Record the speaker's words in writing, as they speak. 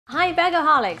Hi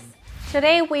bagaholics!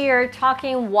 Today we are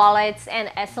talking wallets and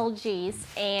SLGs,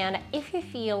 and if you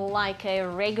feel like a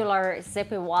regular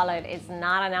Zippy wallet is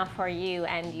not enough for you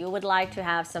and you would like to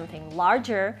have something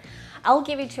larger, I'll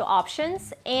give you two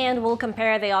options and we'll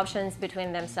compare the options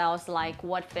between themselves, like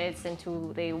what fits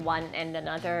into the one and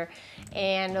another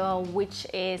and which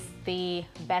is the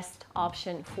best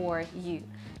option for you.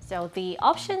 So the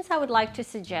options I would like to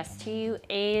suggest to you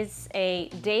is a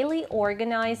daily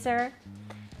organizer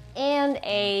and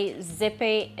a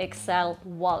Zippy XL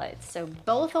wallet. So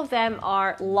both of them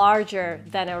are larger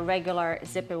than a regular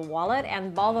Zippy wallet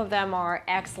and both of them are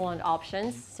excellent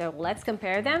options. So let's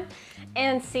compare them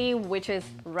and see which is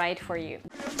right for you.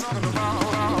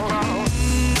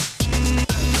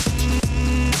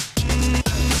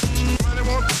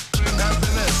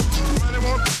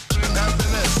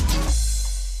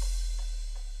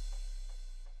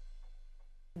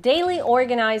 Daily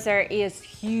organizer is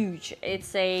huge.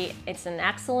 It's an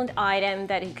excellent item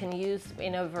that you can use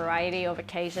in a variety of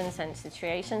occasions and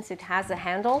situations. It has a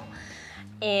handle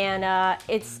and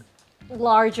it's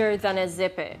larger than a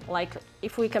Zippy. Like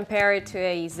if we compare it to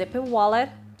a Zippy wallet,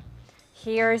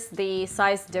 here's the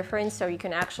size difference, so you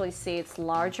can actually see it's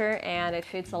larger and it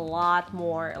fits a lot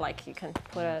more. Like you can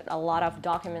put a lot of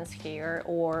documents here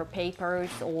or papers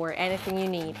or anything you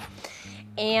need.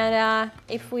 And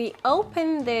if we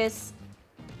open this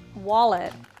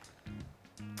wallet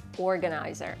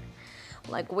organizer,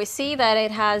 like we see that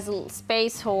it has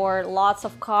space for lots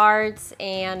of cards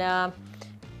and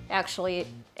actually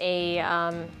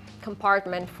a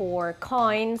compartment for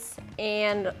coins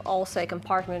and also a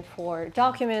compartment for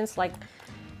documents. Like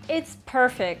it's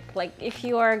perfect. Like if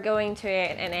you are going to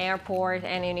an airport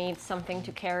and you need something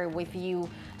to carry with you,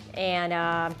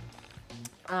 and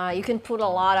you can put a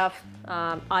lot of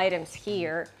items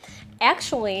here.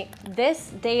 Actually, this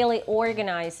daily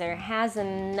organizer has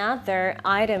another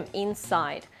item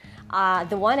inside.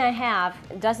 The one I have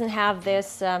doesn't have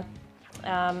this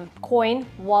coin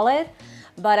wallet,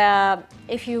 but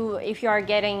if you are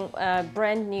getting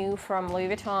brand new from Louis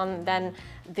Vuitton, then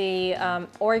the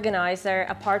organizer,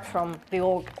 apart from the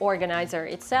organizer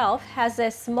itself, has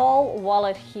a small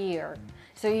wallet here.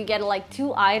 So you get like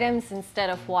two items instead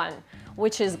of one,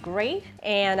 which is great.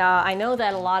 And I know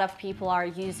that a lot of people are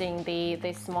using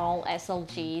the small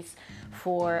SLGs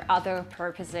for other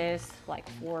purposes, like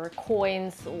for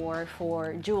coins or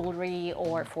for jewelry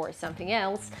or for something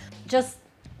else. Just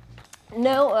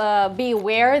be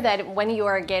aware that when you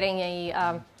are getting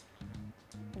a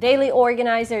daily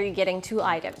organizer, you're getting two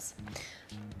items.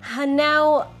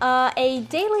 Now, a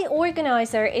daily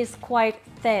organizer is quite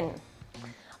thin.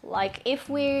 Like if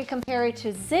we compare it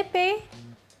to Zippy,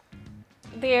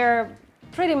 they're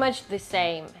pretty much the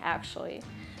same actually.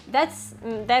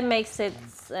 That makes it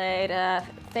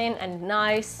thin and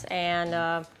nice, and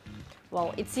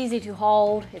well, it's easy to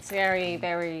hold. It's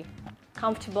very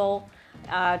comfortable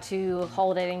to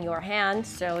hold it in your hand.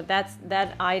 So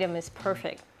that item is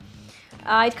perfect.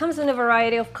 It comes in a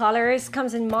variety of colors.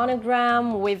 Comes in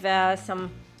monogram with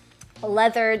some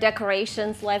leather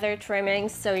decorations, leather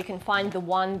trimmings, so you can find the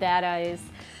one that is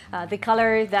the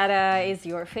color that is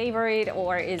your favorite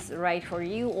or is right for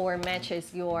you or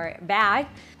matches your bag.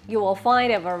 You will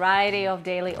find a variety of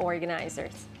daily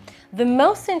organizers. The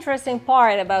most interesting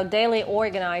part about daily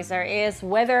organizer is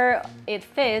whether it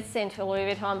fits into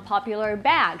Louis Vuitton popular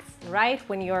bags, right?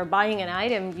 When you're buying an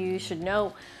item, you should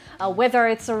know whether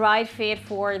it's a right fit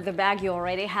for the bag you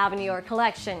already have in your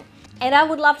collection. And I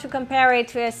would love to compare it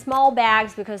to a small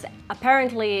bags, because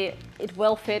apparently it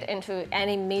will fit into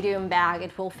any medium bag,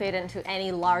 it will fit into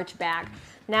any large bag.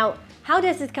 Now, how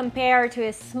does it compare to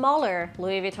a smaller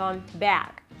Louis Vuitton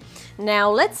bag? Now,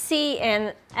 let's see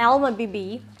an Alma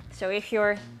BB. So if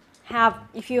you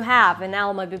have an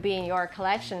Alma BB in your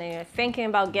collection and you're thinking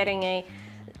about getting a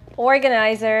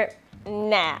organizer,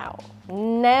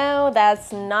 no,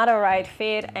 that's not a right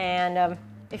fit. And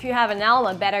if you have an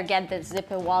Alma, better get the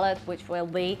Zippy wallet, which will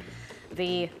be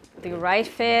the right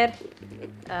fit.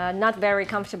 Not very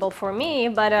comfortable for me,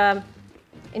 but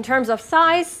in terms of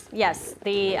size, yes,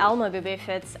 the Alma BB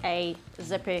fits a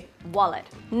Zippy wallet.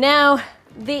 Now,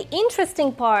 the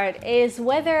interesting part is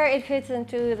whether it fits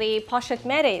into the pochette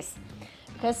métis,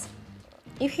 because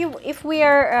if we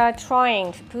are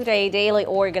trying to put a daily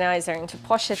organizer into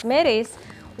pochette métis,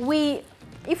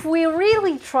 if we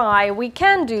really try, we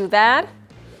can do that.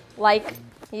 Like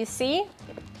you see,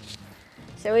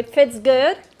 so it fits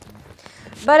good,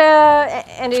 but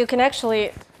and you can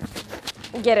actually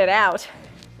get it out,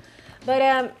 but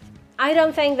I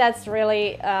don't think that's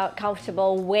really a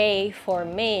comfortable way for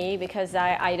me, because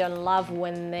I don't love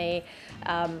when they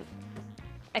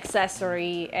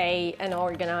accessory, an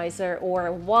organizer or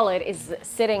a wallet is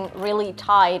sitting really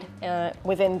tight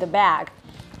within the bag.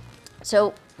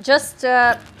 So just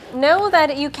know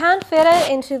that you can't fit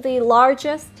it into the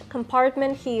largest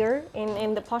compartment here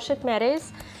in the pochette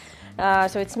métis.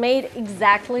 So it's made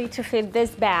exactly to fit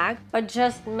this bag, but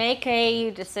just make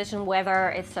a decision whether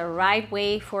it's the right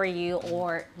way for you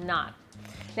or not.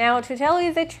 Now, to tell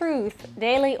you the truth,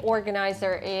 Daily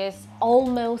Organizer is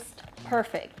almost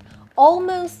perfect.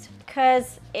 Almost,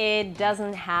 because it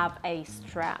doesn't have a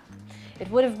strap. It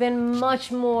would have been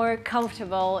much more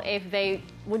comfortable if they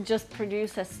would just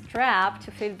produce a strap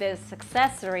to fit this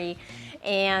accessory,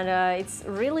 and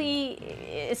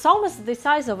it's almost the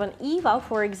size of an Eva,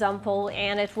 for example,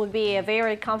 and it would be a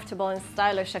very comfortable and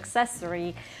stylish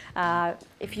accessory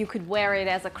if you could wear it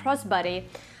as a crossbody.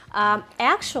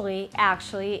 Actually,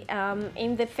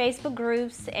 in the Facebook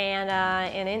groups and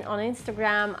on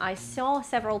Instagram, I saw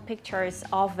several pictures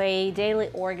of a Daily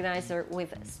Organizer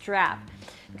with a strap.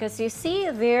 Because you see,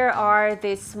 there are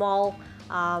these small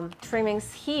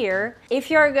trimmings here.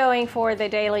 If you're going for the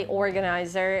Daily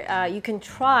Organizer, you can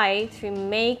try to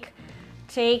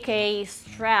take a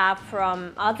strap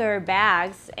from other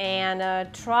bags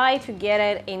and try to get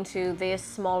it into these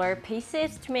smaller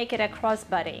pieces to make it a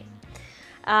crossbody.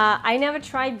 I never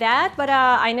tried that, but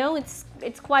I know it's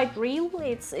quite real.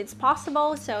 It's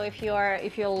possible. So if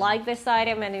you like this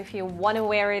item and if you want to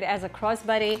wear it as a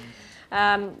crossbody,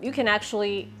 you can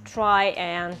actually try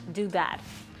and do that.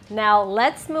 Now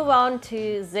let's move on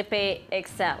to Zippy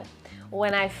XL.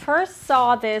 When I first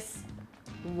saw this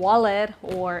wallet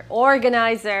or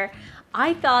organizer,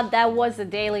 I thought that was a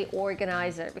Daily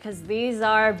Organizer because these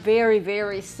are very,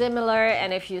 very similar,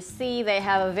 and if you see, they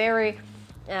have a very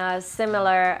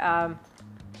similar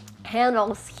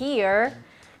handles here,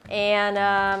 and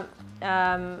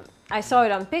I saw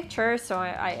it on pictures, so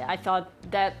I thought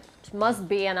that must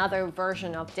be another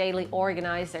version of Daily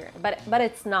Organizer, but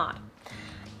it's not.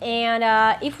 And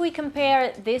if we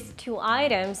compare these two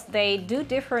items, they do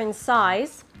differ in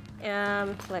size.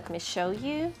 Let me show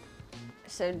you.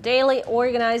 So Daily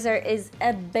Organizer is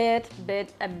a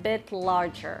bit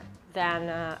larger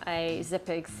than a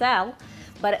Zippy XL.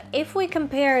 But if we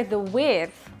compare the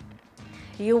width,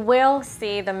 you will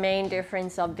see the main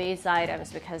difference of these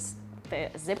items, because the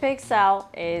Zippy XL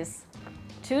is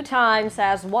 2 times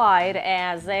as wide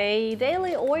as a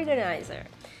Daily Organizer.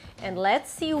 And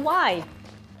let's see why.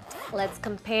 Let's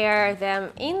compare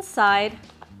them inside.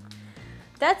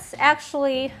 That's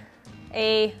actually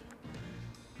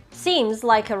seems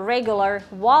like a regular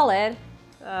wallet,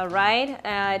 right?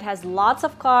 It has lots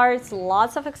of cards,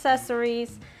 lots of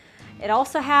accessories. It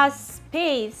also has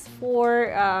space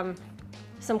for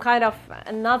some kind of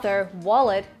another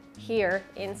wallet here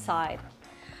inside.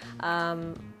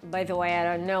 By the way, I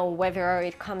don't know whether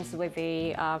it comes with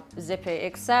the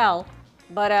Zippy XL,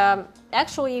 but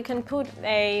actually you can put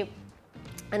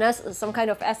some kind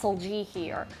of SLG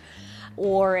here,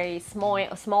 or a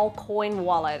small coin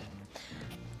wallet.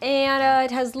 And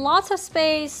it has lots of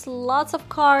space, lots of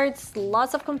cards,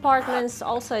 lots of compartments,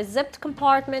 also a zipped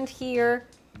compartment here.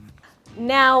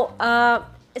 Now,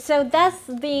 so that's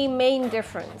the main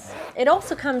difference. It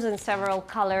also comes in several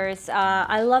colors.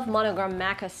 I love monogram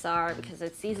macassar because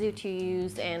it's easy to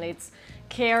use and it's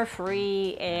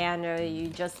carefree, and you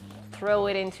just throw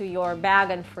it into your bag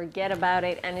and forget about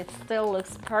it, and it still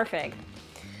looks perfect.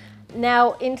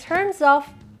 Now, in terms of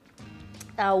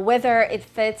whether it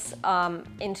fits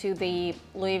into the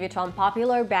Louis Vuitton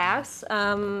popular bags,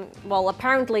 well,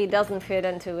 apparently it doesn't fit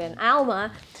into an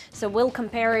Alma, so we'll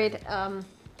compare it.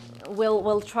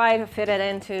 We'll try to fit it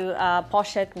into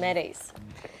pochette métis.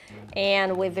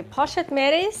 And with the pochette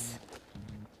métis,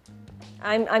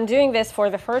 I'm doing this for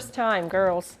the first time,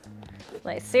 girls.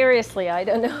 Like, seriously, I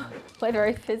don't know whether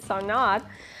it fits or not.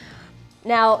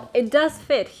 Now, it does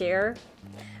fit here,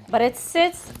 but it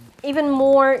sits even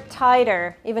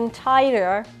tighter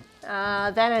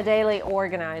than a Daily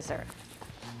Organizer.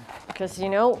 Because, you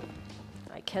know,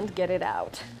 I can't get it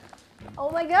out.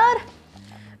 Oh my God,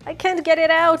 I can't get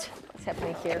it out. What's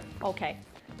happening here? Okay.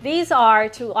 These are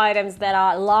 2 items that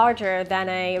are larger than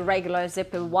a regular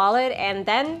Zippy wallet, and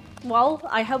then, well,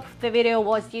 I hope the video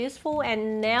was useful,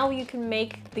 and now you can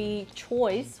make the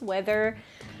choice whether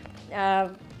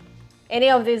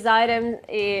any of these items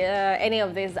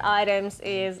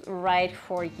is right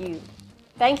for you.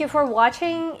 Thank you for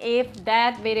watching. If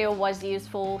that video was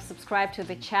useful, subscribe to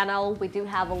the channel. We do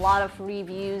have a lot of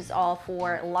reviews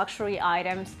for luxury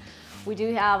items. We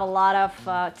do have a lot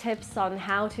of tips on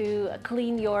how to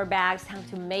clean your bags, how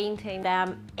to maintain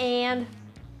them, and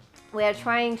we are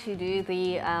trying to do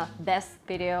the best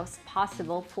videos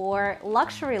possible for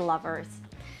luxury lovers.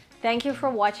 Thank you for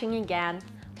watching again.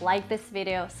 Like this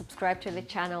video, subscribe to the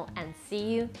channel, and see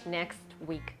you next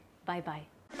week. Bye bye.